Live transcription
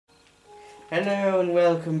Hello and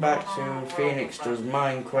welcome back to Phoenix Does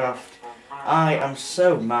Minecraft. I am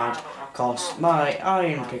so mad because my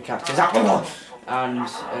iron pickaxe is up and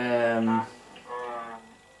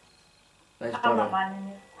there's I'm butter. not mining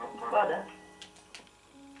this butter.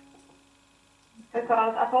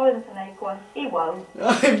 Because I told him to make one. He won't.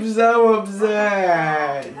 I'm so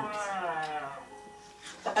upset.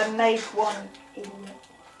 And make one, idiot.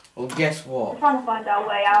 Well, guess I'm what? trying to find our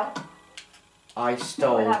way out. I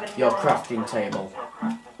stole your crafting table.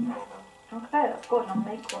 Okay, that's good. I'll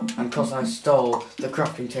make one. And because I stole the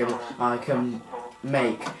crafting table, I can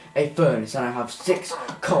make a furnace and I have 6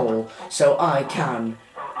 coal, so I can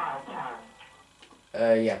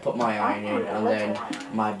put my iron in and then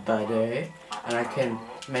my butter, and I can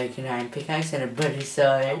make an iron pickaxe and a butter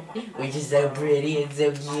sword, which is so pretty and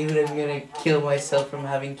so cute. I'm gonna kill myself from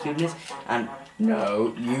having cuteness, and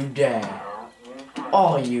no, you dare.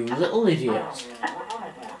 Oh, you little idiot.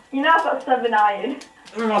 You know I've got 7 iron.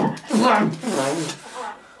 Oh,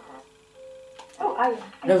 iron.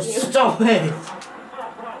 No, Thank you. stop it!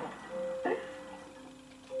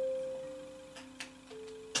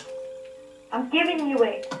 I'm giving you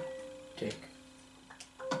it. Dick.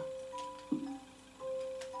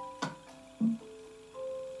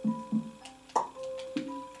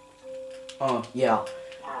 Oh, yeah.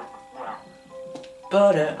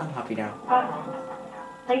 Butter, I'm happy now.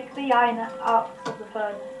 Take the iron out of the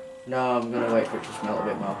furnace. No, I'm gonna wait for it to smell a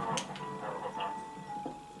bit more.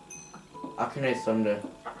 I can hear thunder.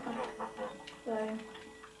 So,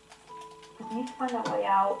 we need to find our way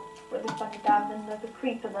out. Really funny down, and there's a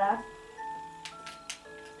creeper there.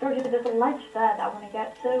 Georgia, there's a ledge there that I want to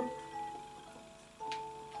get to.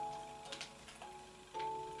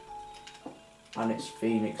 And it's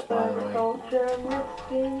Phoenix, by the way. Agriculture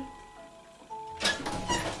risky.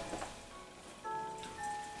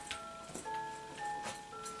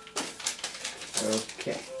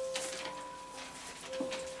 Okay.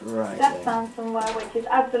 Right That then. found somewhere which is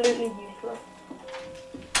absolutely useless.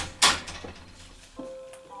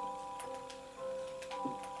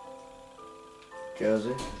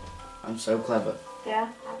 Josie, I'm so clever. Yeah.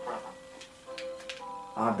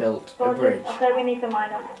 I built a Georgia, bridge. I say we need to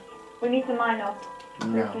mine up. We need to mine up.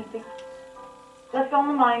 No, Let's go on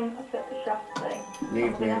the mine. Let's get the shaft thing.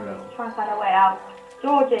 leave me We're gonna alone. try and find our way out.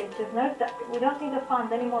 Georgie, there's no. We don't need to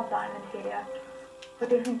find any more diamonds here. We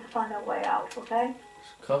just need to find our way out, okay?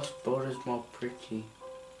 Cause butter's more pretty.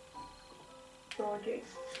 Georgie.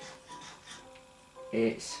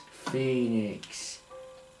 It's Phoenix.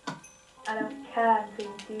 I don't care until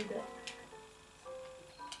you do this.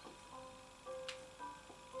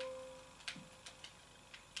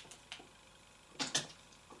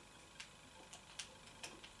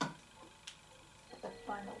 Let's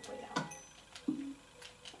find our way out.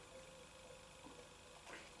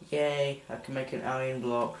 Yay, I can make an iron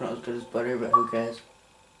block, not as good as butter, but who cares?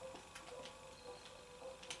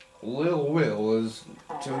 Lil Will is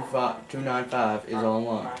 295 is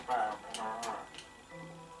online.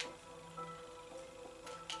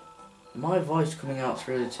 My voice coming out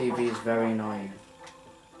through the TV is very annoying.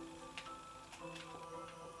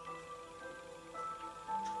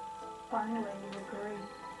 Finally, you agree.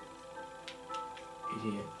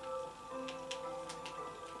 Idiot.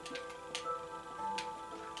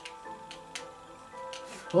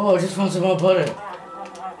 Oh, I just found some more butter.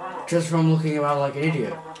 Just from looking around like an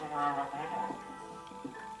idiot.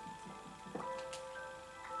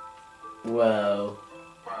 Whoa.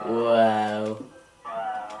 Whoa.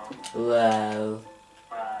 Whoa.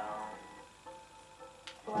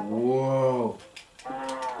 Whoa.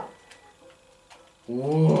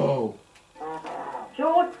 Whoa.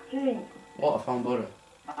 Georgie! What? I found butter.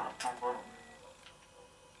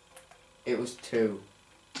 It was 2.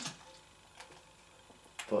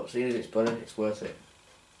 But seeing as it's butter, it's worth it.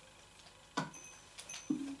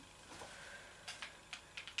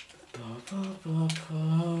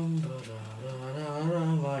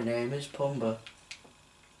 My name is Pumba.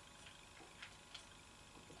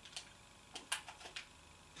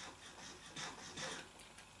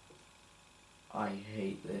 I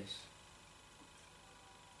hate this.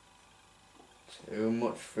 Too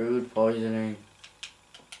much food poisoning.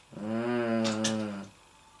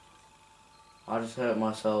 I just hurt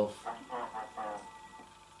myself.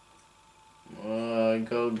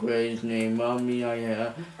 Go graze me, mommy. I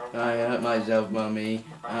hurt myself, mommy.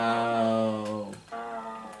 Ow. I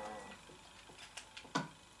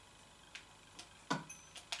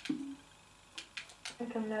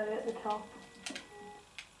think I'm nearly at the top.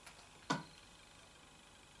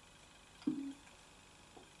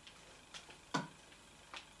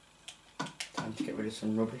 Time to get rid of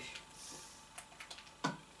some rubbish.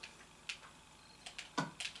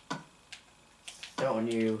 on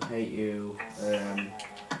you, hate you.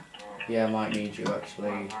 Yeah, I might need you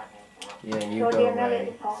actually. Yeah, you So go I'm nearly at away.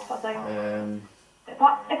 the top, I think. Um, If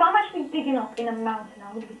I'm actually digging up in a mountain,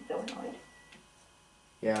 I'm gonna be so annoyed.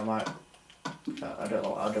 yeah, I might. I don't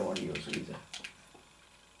know. I don't want yours either.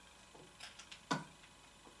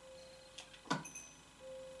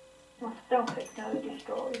 My stone pick's nearly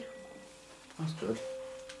destroyed. That's good.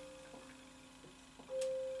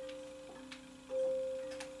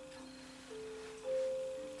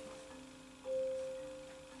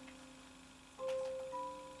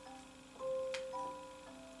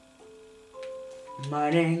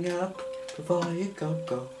 Mining up before you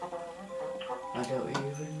go. I don't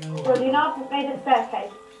even know. So do you know I've made a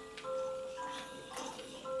staircase?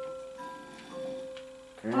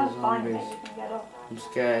 Can That's fine, zombies. maybe you can get up. I'm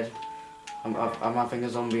scared. I'm having a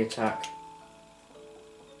zombie attack.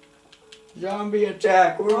 Zombie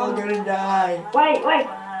attack! We're all gonna die! Wait,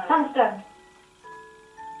 sandstone.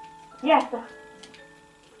 Yes.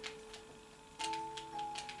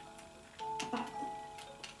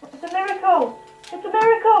 It's a miracle! It's a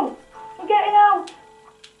miracle! We're getting out!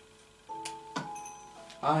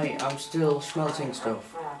 I'm still smelting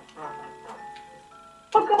stuff.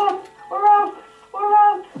 Oh god! We're out! We're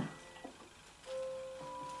out!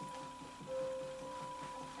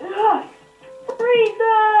 Ugh.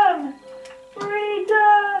 Freedom!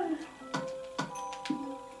 Freedom!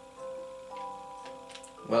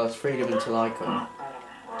 Well, it's freedom until I come.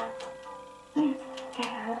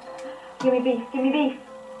 Give me beef, give me beef!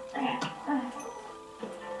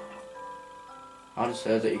 I just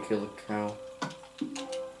heard that you killed a cow.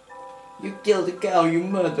 You killed a cow, you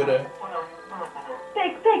murderer!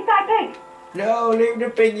 Pig, fat pig! No, leave the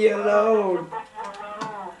piggy alone!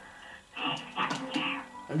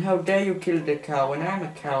 And how dare you kill the cow when I'm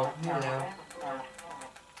a cow? Hello.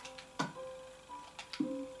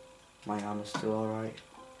 My arm is still alright.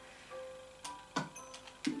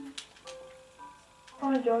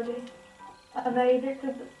 Come on, Georgie. I made it to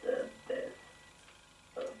the surface.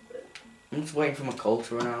 I'm just waiting for my coal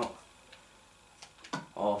to run out.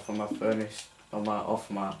 Or for my furnace. Or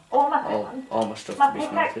for my All my stuff my to be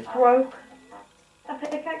pickaxe smelted. broke. My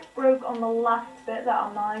pickaxe broke on the last bit that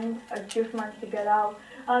I mined. I just managed to get out.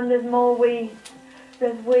 And there's more weeds.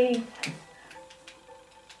 There's weeds.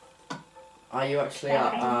 Are you actually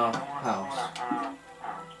at our house?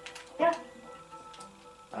 Yeah.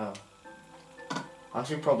 Oh. I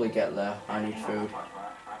should probably get there. I need food.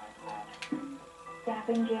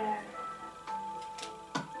 Scavenger.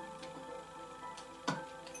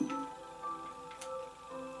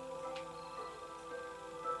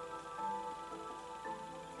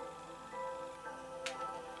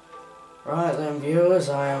 Right then, viewers,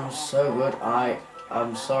 I am so good.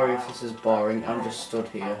 I'm sorry if this is boring. I'm just stood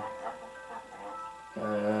here.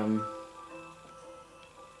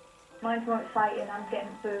 Mine's more exciting. I'm getting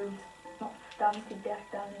food. Not starving to death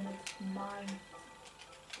down in this mine.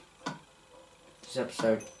 This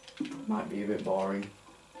episode might be a bit boring,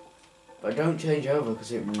 but don't change over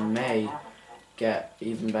because it may get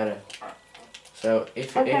even better. So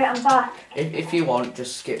I'm back. If you want,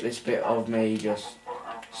 just skip this bit of me just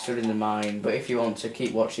stood in the mine. But if you want to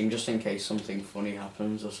keep watching, just in case something funny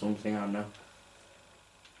happens or something, I don't know.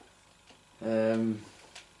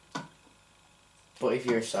 But if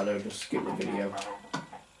you're a shadow, just skip the video.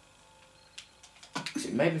 'Cause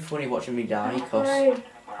it may be funny watching me die, because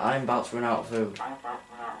I'm about to run out of food.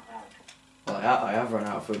 Well, I have run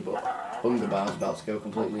out of food, but hunger bar is about to go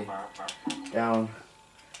completely down.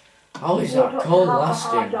 How is that cold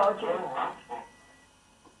lasting?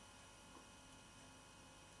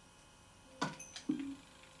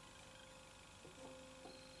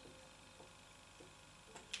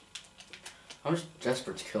 I'm just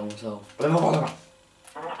desperate to kill myself.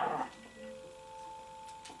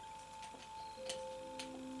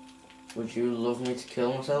 Would you love me to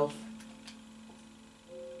kill myself?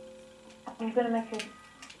 I'm gonna make a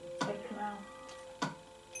big now.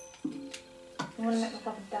 I'm gonna make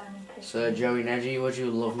myself a diamond pick. Sir Joey Neji, would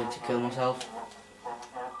you love me to kill myself?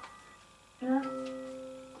 No?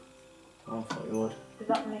 Oh, I thought you would. Does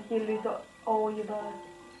that make you lose all your birds?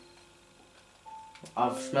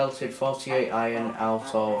 I've smelted 48 iron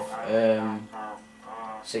out of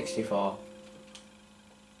 64.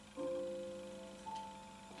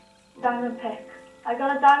 Diamond pick. I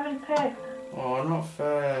got a diamond pick. Oh, not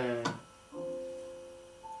fair.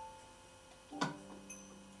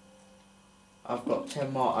 I've got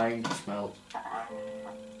 10 more iron to smelt. I'm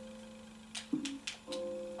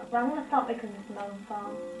gonna start making this melon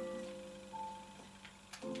farm.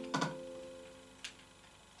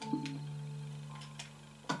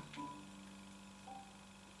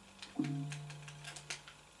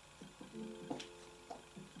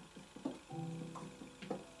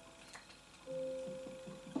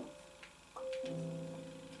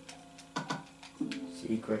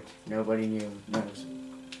 secret. Nobody knows.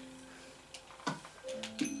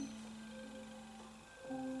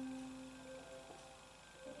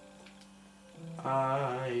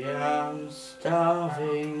 I am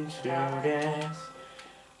starving to death.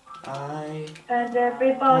 And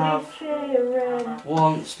everybody's cheering.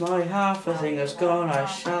 Once my half a thing has gone, I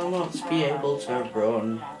shall not be able to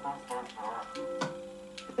run.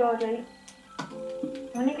 Georgie,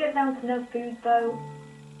 when you get down to no food though,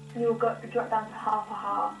 you'll drop down to half a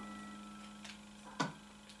heart.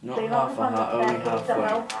 Not So half a heart, only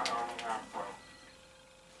halfway.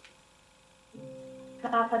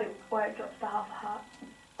 I've had it where it drops to half a heart.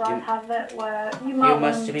 So You- I'd have it where you might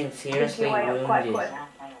must have been seriously your way up quite wounded. quick.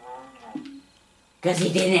 Because he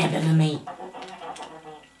didn't have it for me.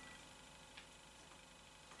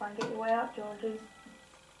 Try and get your way up, Georgie.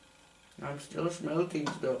 I'm still smelting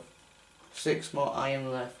stuff. 6 more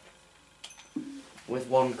iron left. With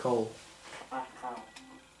 1 coal.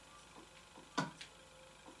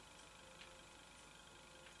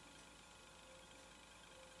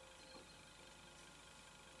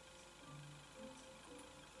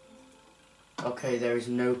 Okay, there is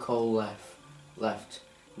no coal left.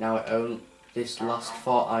 Now this last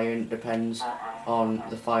 4 iron depends on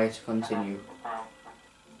the fire to continue.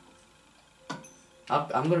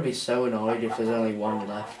 I'm gonna be so annoyed if there's only 1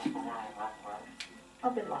 left.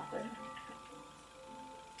 I'll be laughing.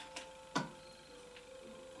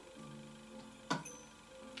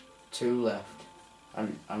 Two left,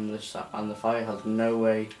 and the fire has no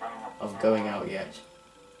way of going out yet.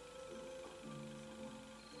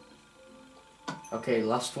 Okay,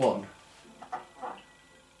 last one.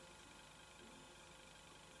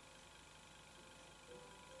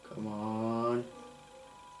 Come on.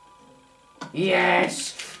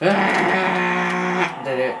 Yes! Ah!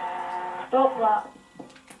 Did it. Stop that.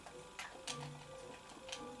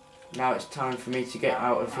 Now it's time for me to get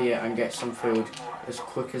out of here and get some food as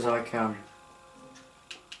quick as I can.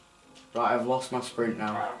 Right, I've lost my sprint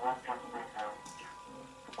now.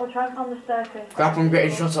 I'll try and climb the staircase. Crap, I'm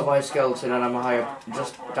getting shot at by a skeleton and I'm high up,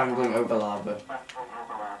 just dangling over lava.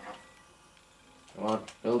 Come on,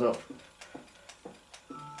 build up.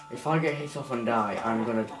 If I get hit off and die, I'm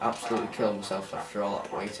gonna absolutely kill myself after all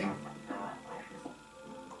that waiting.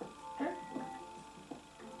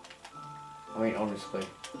 I mean, honestly.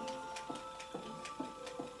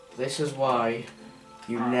 This is why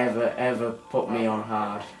you never ever put me on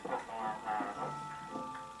hard.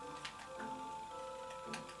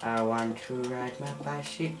 I want to ride my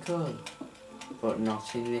bicycle, but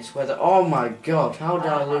not in this weather. Oh my god, how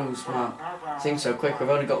did I lose my thing so quick? I've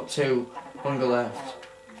only got 2 hunger left.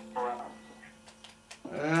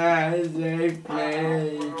 Save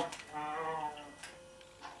me.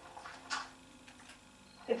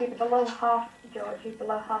 If you're below half, George, you're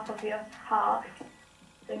below half of your heart,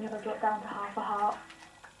 then you'll drop down to half a heart.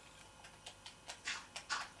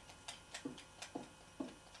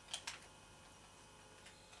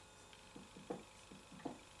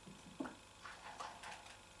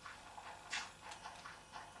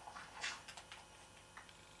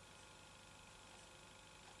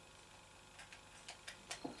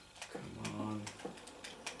 Come on.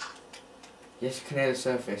 Yes, you can hear the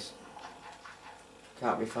surface.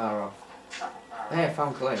 Can't be far off. Hey, I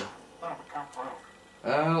found clay.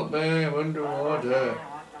 Help me, I'm underwater.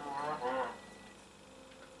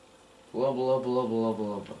 Blah blah blah blah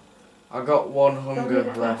blah blah. I got 1 hunger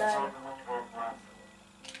left.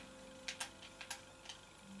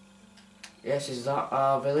 Yes, is that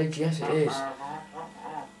our village? Yes, it is.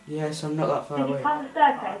 Yes, I'm not that far Did you away. climb the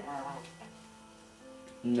staircase?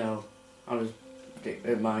 No, I was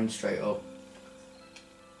mine straight up.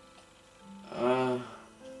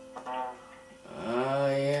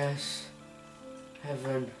 Yes.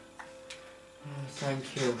 Heaven. Oh,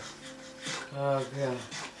 thank you. Oh, God.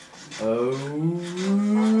 Oh.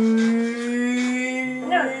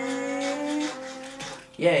 No.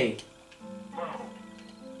 Yay.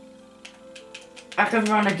 I can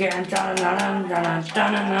run again. Dun, dun, dun, dun,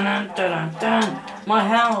 dun, dun, dun, dun. My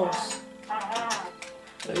house.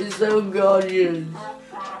 It's so gorgeous.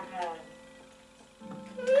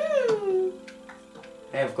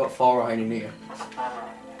 Hey, I've got 4 iron in here.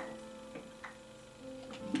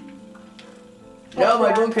 No,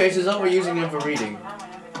 my bookcase is over using them for reading.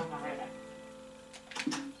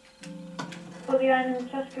 Put the iron in the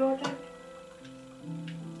chest, Georgie.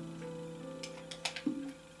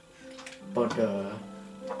 But,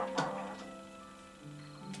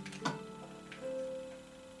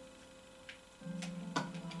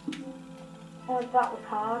 Oh, that was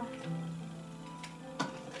hard.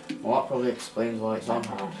 well, that probably explains why it's on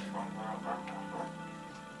hard.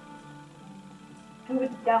 We were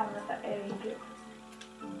down there for ages.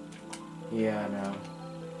 Yeah, I know.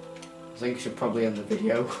 I think you should probably end the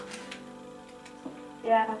video.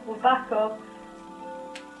 Yeah, we're back up.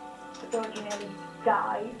 The Georgie nearly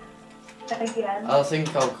died. Again. I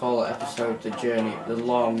think I'll call it episode the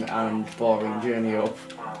long and boring journey up.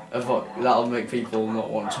 Of what that'll make people not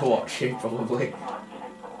want to watch it probably.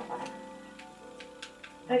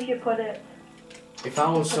 If you put it. If I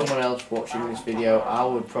was someone else watching this video, I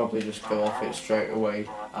would probably just go off it straight away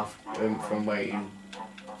after, from waiting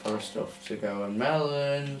for the stuff to go. And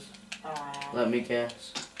melons, let me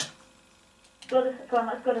guess. Go on,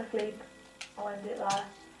 let's go to sleep. I'll end it there.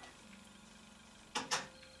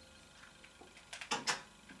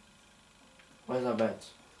 Where's our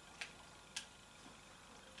beds?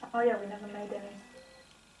 Oh yeah, we never made any.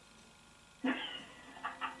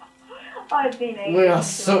 I've been ages. We are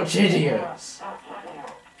such idiots.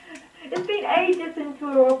 It's been ages since we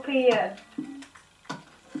were up here.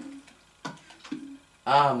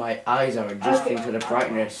 Ah, my eyes are adjusting to the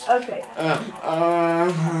brightness. Okay.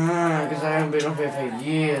 Because I haven't been up here for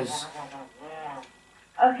years.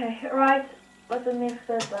 Okay, right. Let's move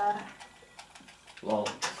further. Lol.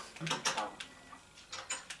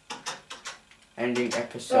 Ending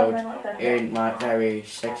episode in my very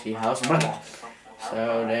sexy house.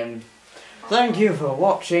 So then, thank you for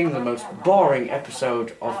watching the most boring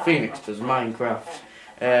episode of Phoenix Does Minecraft.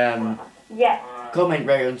 Yes. Comment,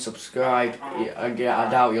 rate and subscribe. I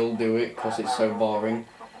doubt you'll do it because it's so boring.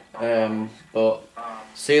 But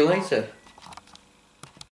see you later.